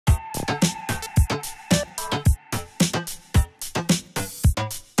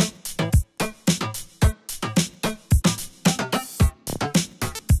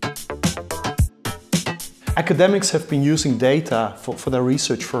Academics have been using data for their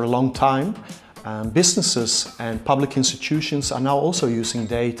research for a long time. Businesses and public institutions are now also using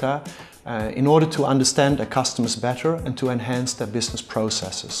data in order to understand their customers better and to enhance their business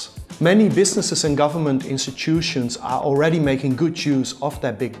processes. Many businesses and government institutions are already making good use of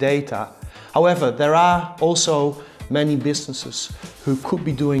their big data. However, there are also many businesses who could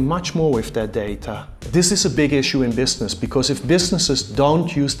be doing much more with their data. This is a big issue in business because if businesses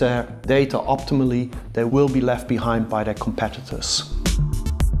don't use their data optimally, they will be left behind by their competitors.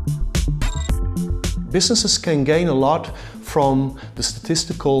 Businesses can gain a lot from the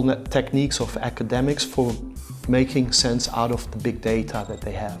statistical techniques of academics for making sense out of the big data that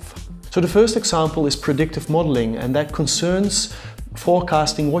they have. So the first example is predictive modeling, and that concerns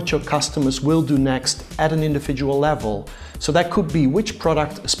forecasting what your customers will do next at an individual level. So that could be which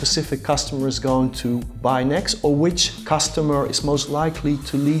product a specific customer is going to buy next, or which customer is most likely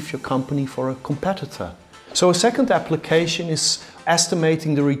to leave your company for a competitor. So a second application is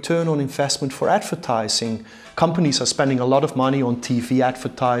estimating the return on investment for advertising. Companies are spending a lot of money on TV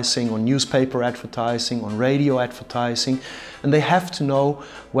advertising, on newspaper advertising, on radio advertising, and they have to know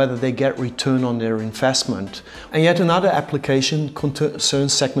whether they get return on their investment. And yet another application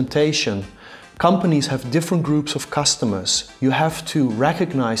concerns segmentation. Companies have different groups of customers. You have to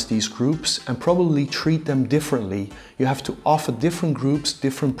recognize these groups and probably treat them differently. You have to offer different groups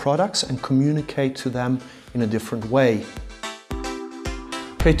different products and communicate to them in a different way.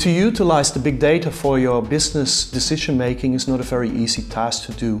 Okay, to utilize the big data for your business decision making is not a very easy task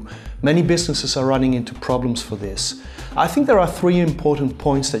to do. Many businesses are running into problems for this. I think there are three important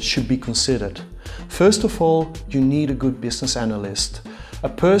points that should be considered. First of all, you need a good business analyst. A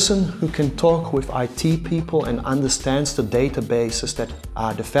person who can talk with IT people and understands the databases that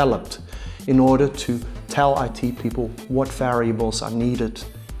are developed in order to tell IT people what variables are needed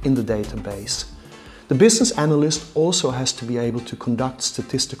in the database. The business analyst also has to be able to conduct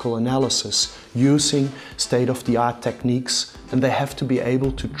statistical analysis using state-of-the-art techniques, and they have to be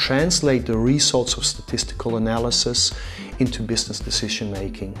able to translate the results of statistical analysis into business decision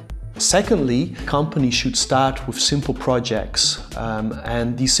making. Secondly, companies should start with simple projects,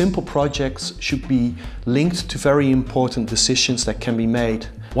 and these simple projects should be linked to very important decisions that can be made.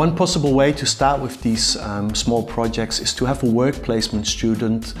 One possible way to start with these small projects is to have a work placement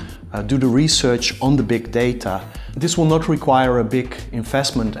student do the research on the big data. This will not require a big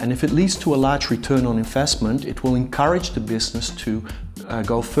investment, and if it leads to a large return on investment, it will encourage the business to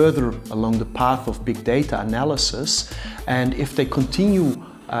go further along the path of big data analysis, and if they continue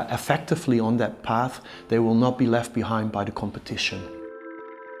effectively on that path, they will not be left behind by the competition.